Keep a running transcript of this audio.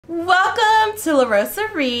Welcome to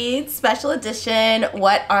LaRosa Reads Special Edition.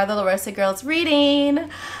 What are the LaRosa girls reading?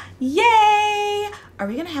 Yay! Are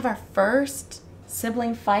we going to have our first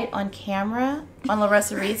sibling fight on camera on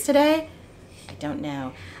LaRosa Reads today? I don't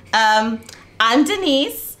know. I'm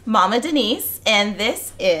Denise, Mama Denise, and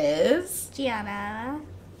this is Gianna.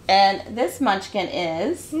 And this munchkin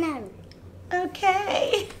is No.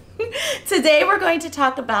 Okay. Today we're going to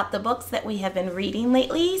talk about the books that we have been reading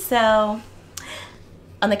lately. So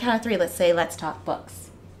on the count of three, let's say, let's talk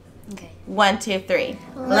books. Okay. 1, 2, 3.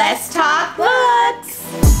 Let's talk books.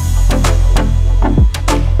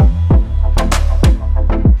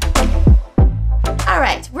 All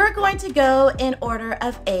right, we're going to go in order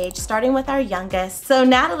of age, starting with our youngest. So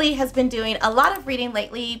Natalie has been doing a lot of reading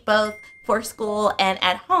lately, both for school and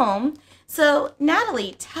at home. So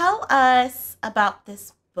Natalie, tell us about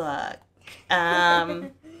this book.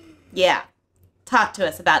 Yeah, talk to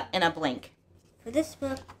us about In a Blink. For this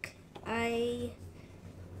book, I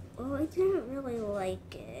didn't really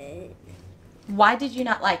like it. Why did you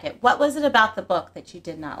not like it? What was it about the book that you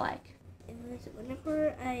did not like? It was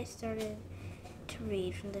whenever I started to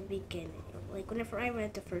read from the beginning. Like, whenever I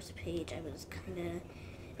read the first page, I was kind of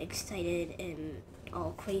excited and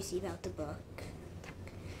all crazy about the book.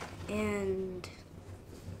 And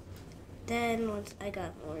then once I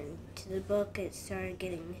got more into the book, it started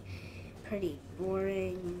getting pretty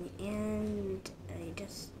boring, and I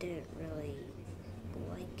just didn't really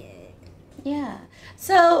like it. Yeah.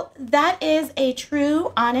 So that is a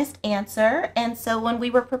true, honest answer. And so when we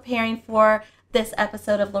were preparing for this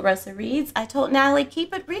episode of LaRosa Reads, I told Natalie,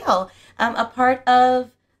 keep it real. A part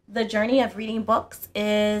of the journey of reading books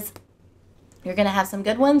is you're going to have some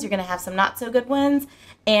good ones, you're going to have some not so good ones,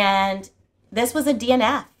 and this was a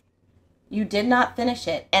DNF. You did not finish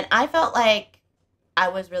it. And I felt like I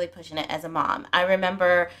was really pushing it as a mom. I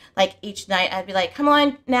remember, like, each night I'd be like, come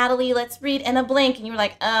on, Natalie, let's read In a Blink. And you were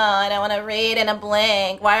like, oh, I don't want to read In a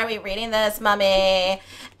Blink. Why are we reading this, Mommy?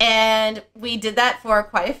 And we did that for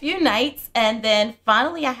quite a few nights. And then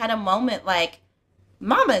finally I had a moment like,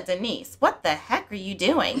 Mama Denise, what the heck are you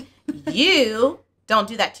doing? You don't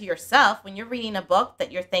do that to yourself when you're reading a book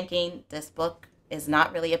that you're thinking, this book is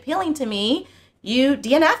not really appealing to me. You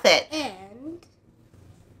DNF it. And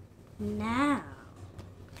now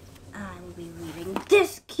I will be reading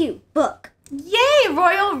this cute book. Yay,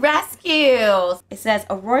 Royal Rescue! It says,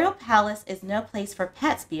 a royal palace is no place for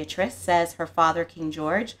pets, Beatrice, says her father, King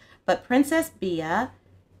George. But Princess Bea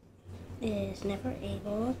is never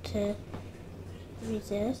able to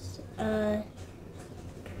resist a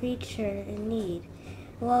creature in need.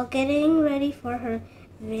 While getting ready for her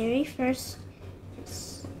very first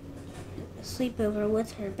sleepover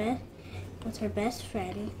with her best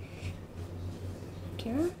friend,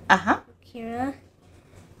 Kira,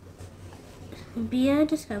 Bea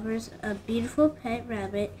discovers a beautiful pet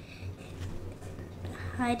rabbit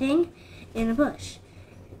hiding in a bush.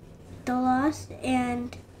 The lost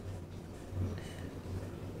and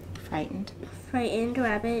frightened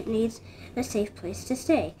rabbit needs a safe place to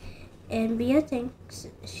stay, and Bea thinks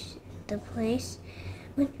the place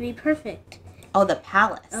would be perfect. Oh, the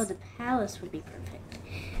palace. Oh, the palace would be perfect.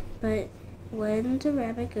 But when the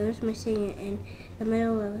rabbit goes missing in the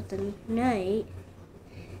middle of the night,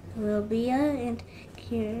 will Bea and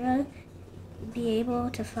Kira be able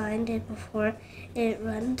to find it before it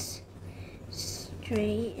runs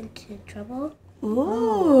straight into trouble?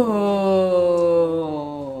 Ooh.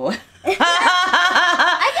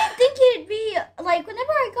 I didn't think it'd be, like,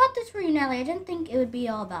 whenever I got this for you, Nellie, I didn't think it would be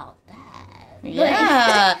all about that.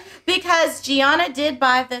 Yeah, because Gianna did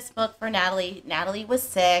buy this book for Natalie. Natalie was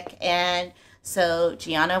sick, and so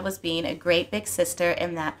Gianna was being a great big sister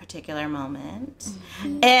in that particular moment,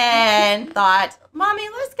 and thought, Mommy,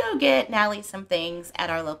 let's go get Natalie some things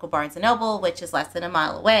at our local Barnes & Noble, which is less than a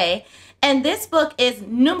mile away. And this book is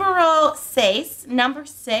number 6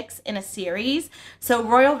 in a series. So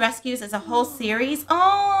Royal Rescues is a whole series.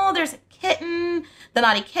 Oh, there's a kitten, the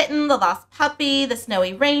naughty kitten, the lost puppy, the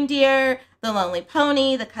snowy reindeer, the lonely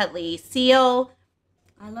pony, the cuddly seal.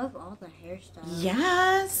 I love all the hairstyles.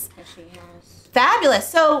 Yes. That she has. Fabulous.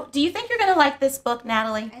 So do you think you're going to like this book,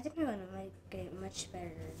 Natalie? I think I'm going to like it much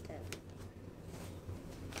better than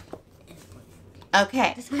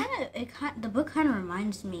Okay. The book kind of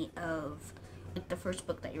reminds me of, like, the first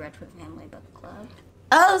book that you read for Family Book Club.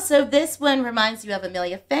 Oh, so this one reminds you of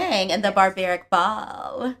Amelia Fang and the Barbaric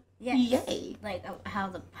Ball. Yes. Yay. Like, how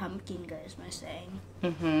the pumpkin goes missing.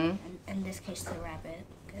 Mm-hmm. And in this case, the rabbit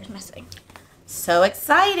goes missing. So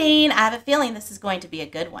exciting. I have a feeling this is going to be a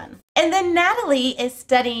good one. And then Natalie is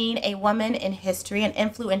studying a woman in history, an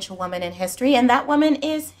influential woman in history, and that woman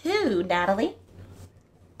is who, Natalie?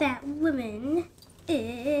 that woman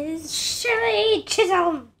is Shirley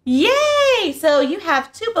Chisholm. Yay! So you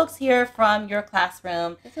have 2 books here from your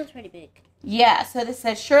classroom. This one's pretty big. Yeah, so this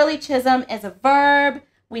says Shirley Chisholm is a verb.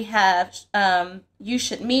 We have You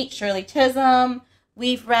Should Meet Shirley Chisholm.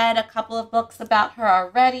 We've read a couple of books about her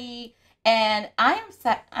already. And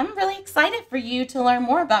I'm really excited for you to learn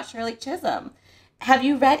more about Shirley Chisholm. Have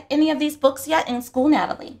you read any of these books yet in school,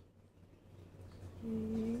 Natalie?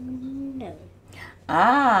 No.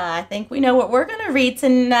 I think we know what we're going to read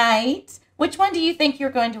tonight. Which one do you think you're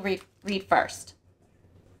going to read first?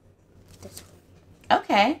 This one.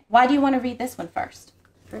 Okay. Why do you want to read this one first?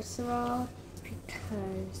 First of all,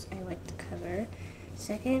 because I like the cover.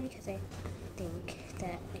 Second, because I think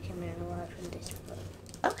that I can learn a lot from this book.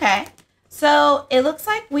 Okay. So it looks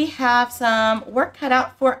like we have some work cut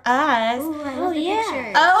out for us. Ooh, I love the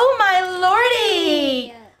pictures. Oh, my lordy.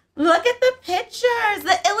 Yeah. Look at the pictures.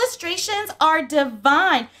 The illustrations are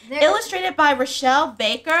divine. Illustrated by Rochelle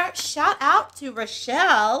Baker. Shout out to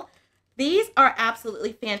Rochelle. These are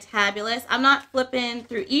absolutely fantabulous. I'm not flipping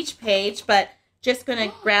through each page, but just going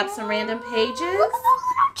to grab some random pages. Look at those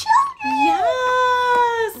little children.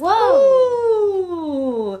 Yes.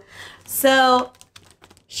 Whoa. Ooh. So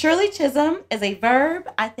Shirley Chisholm is a verb.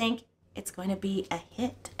 I think it's going to be a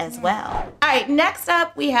hit as well. All right, next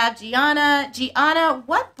up we have Gianna. Gianna,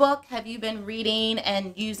 what book have you been reading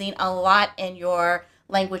and using a lot in your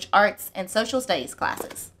language arts and social studies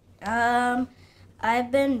classes?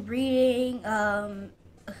 I've been reading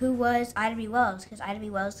Who Was Ida B. Wells, because Ida B.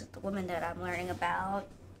 Wells is the woman that I'm learning about.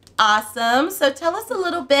 Awesome. So tell us a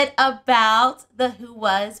little bit about the Who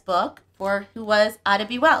Was book for Who Was Ida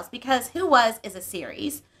B. Wells, because Who Was is a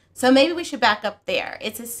series. So maybe we should back up there.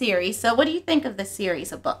 It's a series. So what do you think of the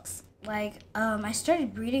series of books? I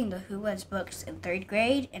started reading the Who Was books in 3rd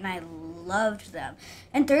grade, and I loved them.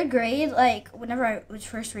 In 3rd grade, whenever I was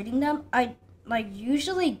first reading them, I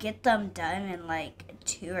usually get them done in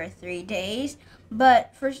 2 or 3 days.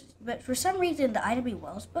 But for some reason, the Ida B.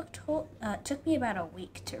 Wells book took me about a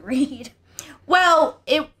week to read. Well,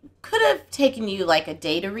 it could have taken you a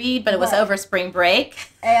day to read, but it was over spring break.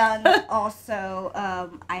 And also,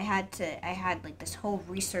 I had this whole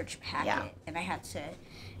research packet, and I had to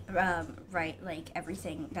write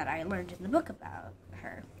everything that I learned in the book about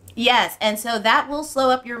her. Yes, and so that will slow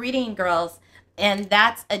up your reading, girls. And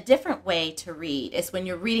that's a different way to read. It's when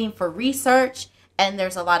you're reading for research, and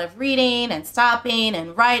there's a lot of reading and stopping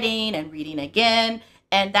and writing and reading again.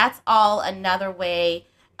 And that's all another way,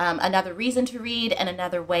 another reason to read and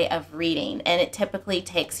another way of reading. And it typically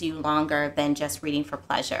takes you longer than just reading for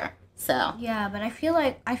pleasure. So yeah, but I feel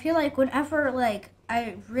like whenever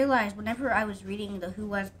I realized whenever I was reading the Who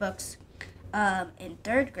Was books in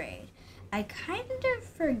 3rd grade, I kind of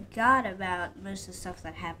forgot about most of the stuff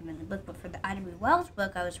that happened in the book. But for the Ida B. Wells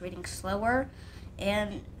book, I was reading slower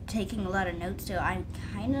and taking a lot of notes, so I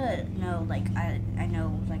kind of know I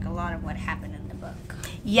know a lot of what happened in the book.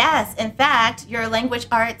 yes, in fact, your language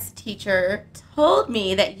arts teacher told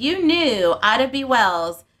me that you knew Ida B.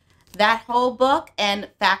 Wells, that whole book, and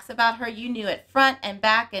facts about her. You knew it front and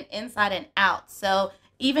back and inside and out. So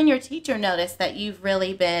even your teacher noticed that you've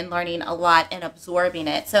really been learning a lot and absorbing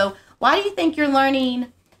it. So why do you think you're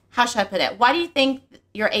learning, how should I put it, why do you think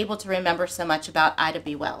you're able to remember so much about Ida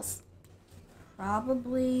B. Wells?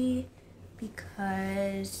 Probably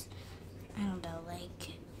because, I don't know,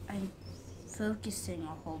 I'm focusing a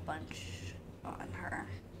whole bunch on her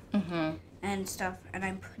and stuff, and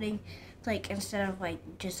I'm putting, instead of,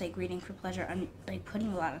 just, reading for pleasure, I'm,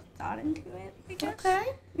 putting a lot of thought into it, I guess. Okay,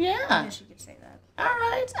 yeah. I guess you could say that. All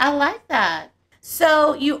right, I like that.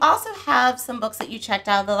 So you also have some books that you checked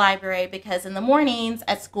out of the library, because in the mornings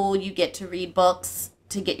at school you get to read books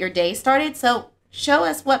to get your day started. So show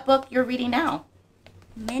us what book you're reading now.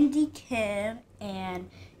 Mindy Kim and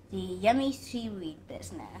the Yummy Seaweed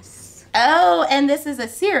Business. Oh, and this is a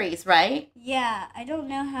series, right? Yeah, I don't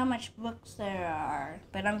know how much books there are,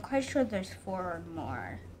 but I'm quite sure there's 4 or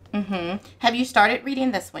more. Have you started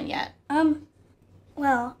reading this one yet?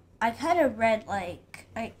 Well, I kind of read, I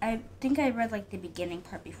think I read, the beginning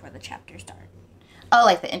part before the chapter start. Oh,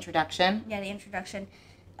 like the introduction? Yeah, the introduction,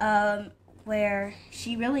 where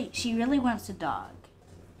she really wants a dog.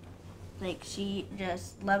 She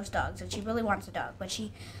just loves dogs, and she really wants a dog.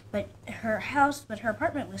 But her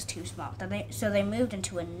apartment was too small. So they moved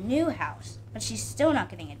into a new house. But she's still not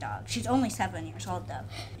getting a dog. She's only 7 years old, though.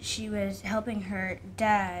 She was helping her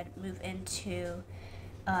dad move into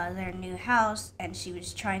their new house, and she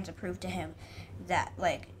was trying to prove to him that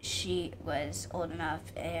like she was old enough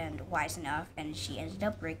and wise enough, and she ended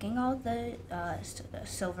up breaking all the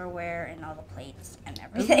silverware and all the plates and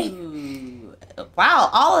everything. Ooh. Wow,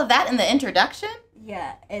 all of that in the introduction?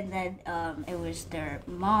 Yeah, and then it was their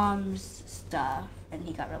mom's stuff, and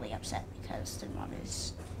he got really upset because their mom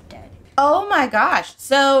is dead. Oh my gosh.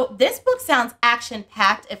 So this book sounds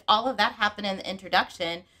action-packed if all of that happened in the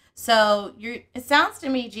introduction. So it sounds to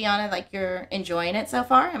me, Gianna, like you're enjoying it so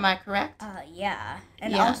far. Am I correct? Yeah.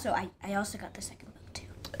 And Yeah. also, I also got the second book,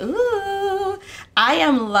 too. Ooh, I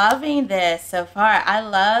am loving this so far. I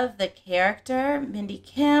love the character, Mindy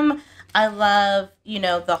Kim. I love,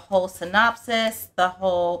 the whole synopsis, the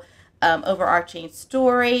whole overarching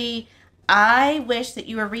story. I wish that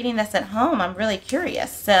you were reading this at home. I'm really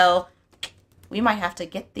curious. So we might have to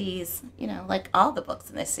get these, like all the books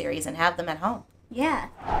in this series and have them at home. Yeah.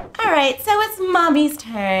 All right, so it's Mommy's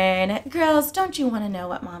turn. Girls, don't you want to know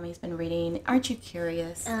what Mommy's been reading? Aren't you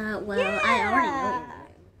curious? Well, I already know.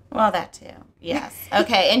 Well, that too. Yes.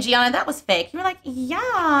 Okay, and Gianna, that was fake. You were like,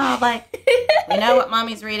 yeah, like, we know what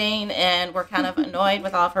Mommy's reading, and we're kind of annoyed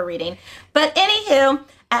with all of her reading. But anywho,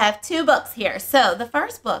 I have 2 books here. So the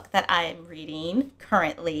first book that I'm reading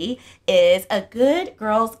currently is A Good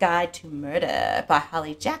Girl's Guide to Murder by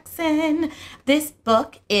Holly Jackson. This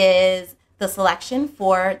book is the selection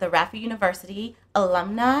for the Radford University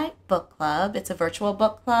Alumni Book Club. It's a virtual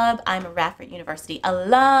book club. I'm a Radford University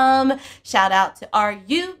alum. Shout out to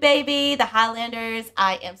RU, baby, the Highlanders.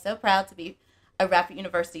 I am so proud to be a Radford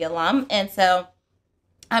University alum. And so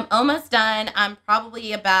I'm almost done. I'm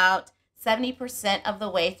probably about 70% of the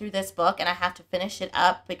way through this book, and I have to finish it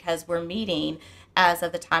up because we're meeting, as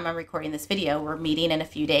of the time I'm recording this video, we're meeting in a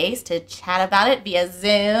few days to chat about it via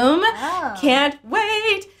Zoom. Oh. Can't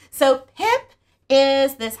wait. So Pip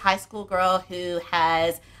is this high school girl who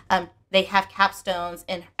has, they have capstones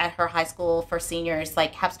at her high school for seniors,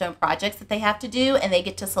 like capstone projects that they have to do, and they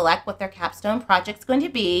get to select what their capstone project's going to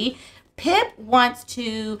be. Pip wants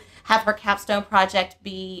to have her capstone project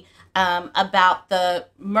be about the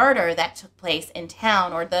murder that took place in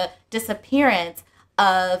town, or the disappearance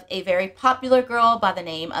of a very popular girl by the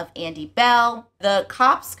name of Andy Bell. The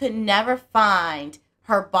cops could never find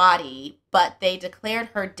her body, but they declared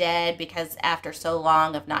her dead because after so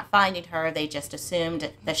long of not finding her, they just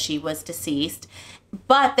assumed that she was deceased.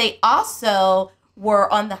 But they also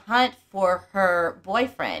were on the hunt for her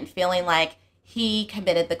boyfriend, feeling like he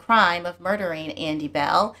committed the crime of murdering Andy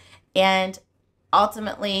Bell. And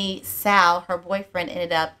ultimately, Sal, her boyfriend,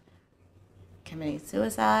 ended up committing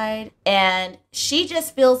suicide. And she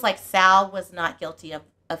just feels like Sal was not guilty of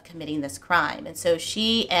committing this crime. And so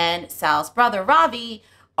she and Sal's brother, Ravi,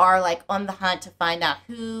 are like on the hunt to find out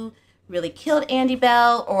who really killed Andy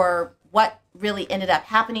Bell or what really ended up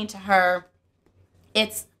happening to her.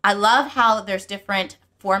 I love how there's different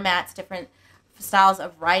formats, different styles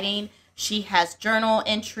of writing. She has journal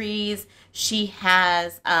entries. She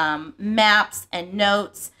has maps and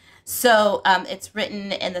notes. So it's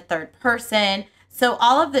written in the third person. So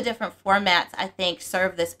all of the different formats, I think,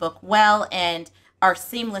 serve this book well and are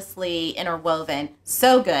seamlessly interwoven.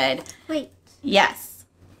 So good. Wait. Yes.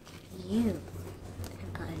 You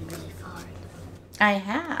have gotten really far. I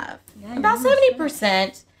have. Yeah, About you're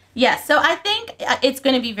 70%. Yes, so I think it's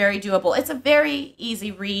going to be very doable. It's a very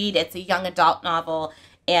easy read. It's a young adult novel,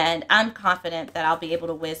 and I'm confident that I'll be able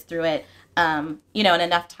to whiz through it, in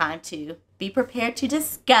enough time to be prepared to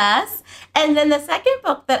discuss. And then the second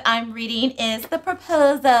book that I'm reading is The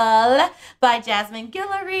Proposal by Jasmine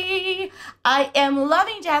Guillory. I am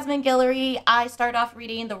loving Jasmine Guillory. I started off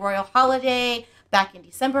reading The Royal Holiday back in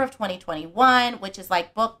December of 2021, which is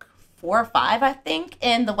like book 4 or 5, I think,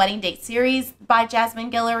 in the Wedding Date series by Jasmine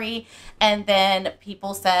Guillory. And then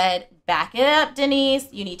people said, back it up,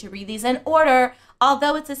 Denise. You need to read these in order.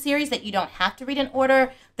 Although it's a series that you don't have to read in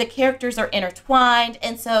order, the characters are intertwined.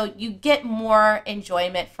 And so you get more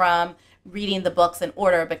enjoyment from reading the books in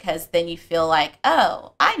order because then you feel like,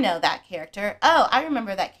 oh, I know that character. Oh, I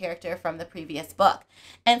remember that character from the previous book.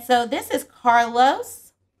 And so this is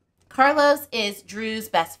Carlos. Carlos is Drew's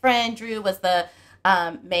best friend. Drew was the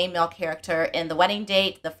main male character in The Wedding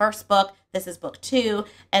Date, the first book. This is book 2.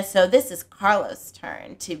 And so this is Carlos'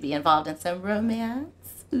 turn to be involved in some romance.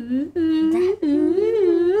 That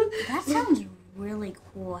sounds really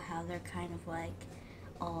cool how they're kind of like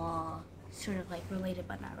all sort of like related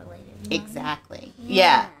but not related. You know? Exactly.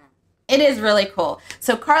 Yeah. It is really cool.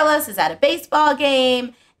 So Carlos is at a baseball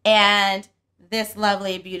game, and this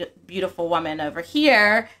lovely, beautiful woman over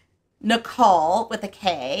here, Nicole with a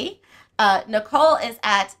K, Nicole is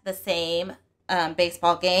at the same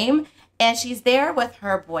baseball game, And she's there with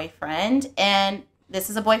her boyfriend. And this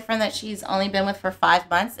is a boyfriend that she's only been with for 5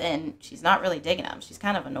 months. And she's not really digging him. She's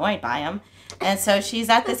kind of annoyed by him. And so she's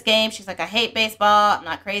at this game. She's like, I hate baseball. I'm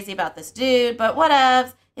not crazy about this dude. But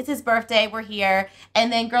whatevs. It's his birthday. We're here. And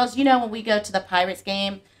then, girls, you know when we go to the Pirates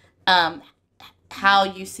game, how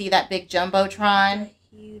you see that big Jumbotron?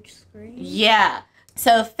 A huge screen. Yeah.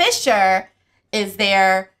 So Fisher is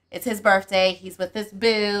there. It's his birthday. He's with this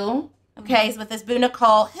boo. Okay, he's with this boo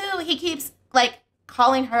Nicole, who he keeps like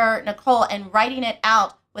calling her Nicole and writing it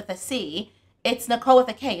out with a C. It's Nicole with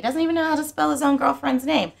a K. He doesn't even know how to spell his own girlfriend's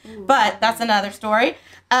name. But that's another story.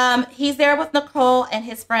 He's there with Nicole and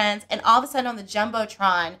his friends, and all of a sudden on the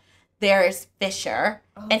Jumbotron, there's Fisher,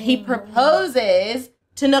 and he proposes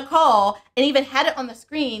to Nicole, and even had it on the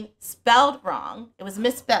screen spelled wrong. It was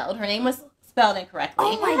misspelled. Her name was spelled incorrectly.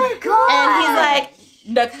 Oh my God. And he's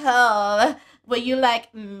like, Nicole, will you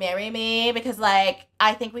like marry me? Because like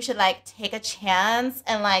I think we should like take a chance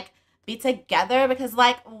and like be together, because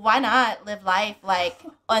like why not live life like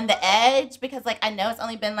on the edge? Because like I know it's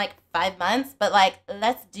only been like 5 months, but like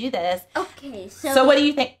let's do this. Okay, So what do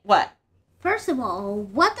you think? What? First of all,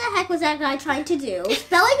 what the heck was that guy trying to do?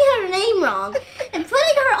 Spelling her name wrong and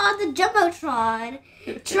putting her on the Jumbotron,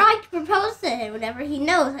 trying to propose to him whenever he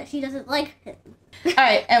knows that she doesn't like him. All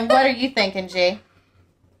right, and what are you thinking, G?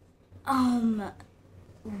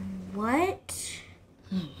 What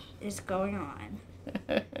is going on?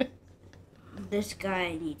 This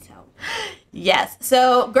guy needs help. Yes.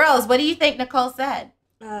 So, girls, what do you think Nicole said?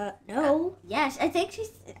 No. Yes, I think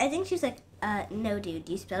she's like, no, dude,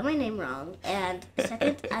 you spelled my name wrong. And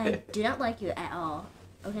second, I do not like you at all.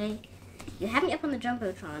 Okay, you have me up on the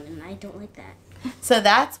Jumbotron, and I don't like that. So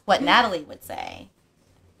that's what Natalie would say,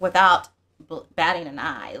 without batting an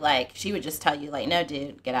eye. Like she would just tell you, like, no,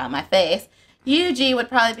 dude, get out of my face. You, G, would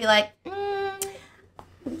probably be like,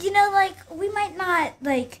 You know, like, we might not,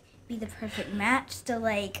 like, be the perfect match to,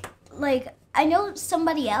 like, I know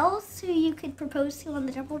somebody else who you could propose to on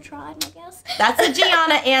the Jumbotron, I guess. That's a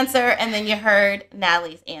Gianna answer, and then you heard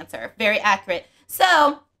Natalie's answer. Very accurate.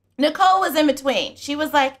 So Nicole was in between. She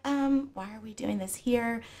was like, why are we doing this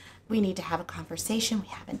here? We need to have a conversation. We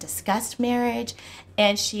haven't discussed marriage.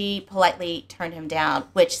 And she politely turned him down,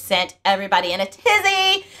 which sent everybody in a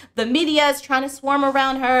tizzy. The media is trying to swarm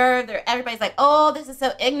around her. Everybody's like, oh, this is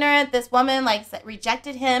so ignorant. This woman like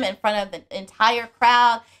rejected him in front of the entire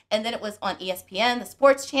crowd. And then it was on ESPN, the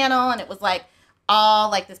sports channel. And it was like all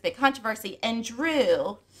like this big controversy. And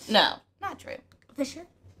Drew, no, not Drew. Fisher?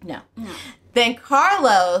 No. Then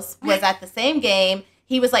Carlos was at the same game.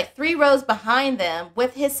 He was like 3 rows behind them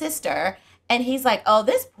with his sister. And he's like, oh,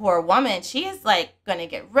 this poor woman, she is like going to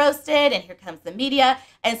get roasted. And here comes the media.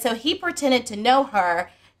 And so he pretended to know her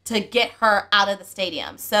to get her out of the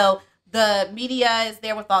stadium. So the media is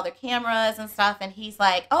there with all their cameras and stuff. And he's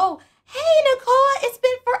like, oh, hey, Nicole, it's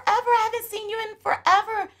been forever. I haven't seen you in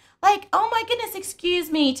forever. Like, oh my goodness,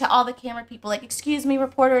 excuse me, to all the camera people. Like, excuse me,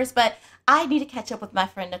 reporters, but I need to catch up with my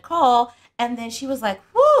friend Nicole. And then she was like,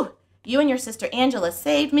 whew. You and your sister Angela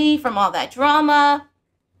saved me from all that drama.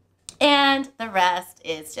 And the rest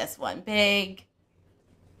is just one big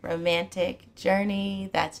romantic journey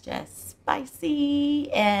that's just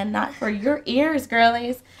spicy and not for your ears,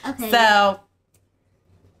 girlies. Okay. So,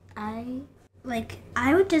 I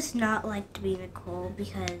would just not like to be Nicole,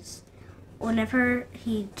 because whenever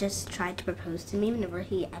he just tried to propose to me, whenever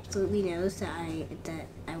he absolutely knows that I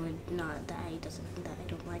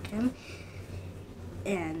don't like him,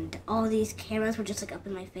 and all these cameras were just like up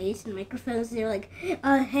in my face and microphones. They were like,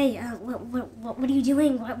 "Hey, what are you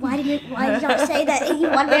doing? Why did you not say that you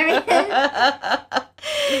want to marry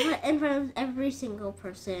him?" In front of every single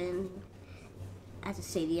person at the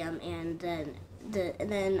stadium, and then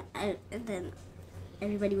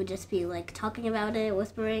everybody would just be like talking about it,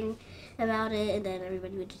 whispering about it, and then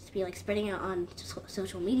everybody would just be like spreading it on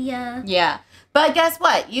social media. yeah. But guess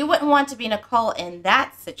what? You wouldn't want to be Nicole in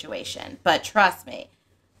that situation. But trust me,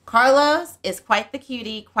 Carlos is quite the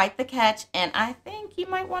cutie, quite the catch, and I think you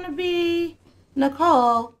might want to be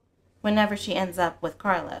Nicole whenever she ends up with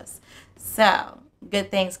Carlos. So,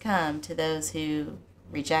 good things come to those who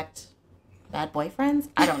reject bad boyfriends?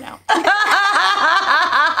 I don't know.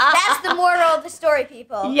 That's the moral of the story,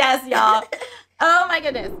 people. Yes, y'all. Oh, my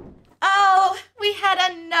goodness. Oh, we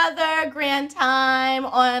had another grand time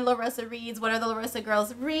on LaRosa Reads. What are the LaRosa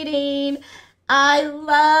girls reading? I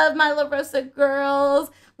love my LaRosa girls.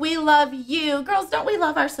 We love you. Girls, don't we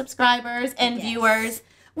love our subscribers and viewers?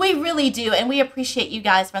 We really do, and we appreciate you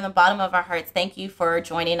guys from the bottom of our hearts. Thank you for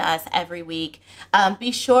joining us every week.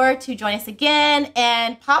 Be sure to join us again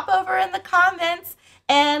and pop over in the comments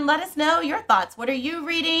and let us know your thoughts. What are you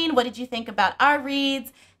reading? What did you think about our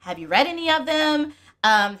reads? Have you read any of them?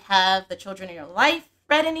 Have the children in your life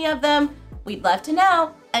read any of them? We'd love to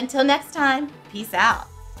know. Until next time, peace out.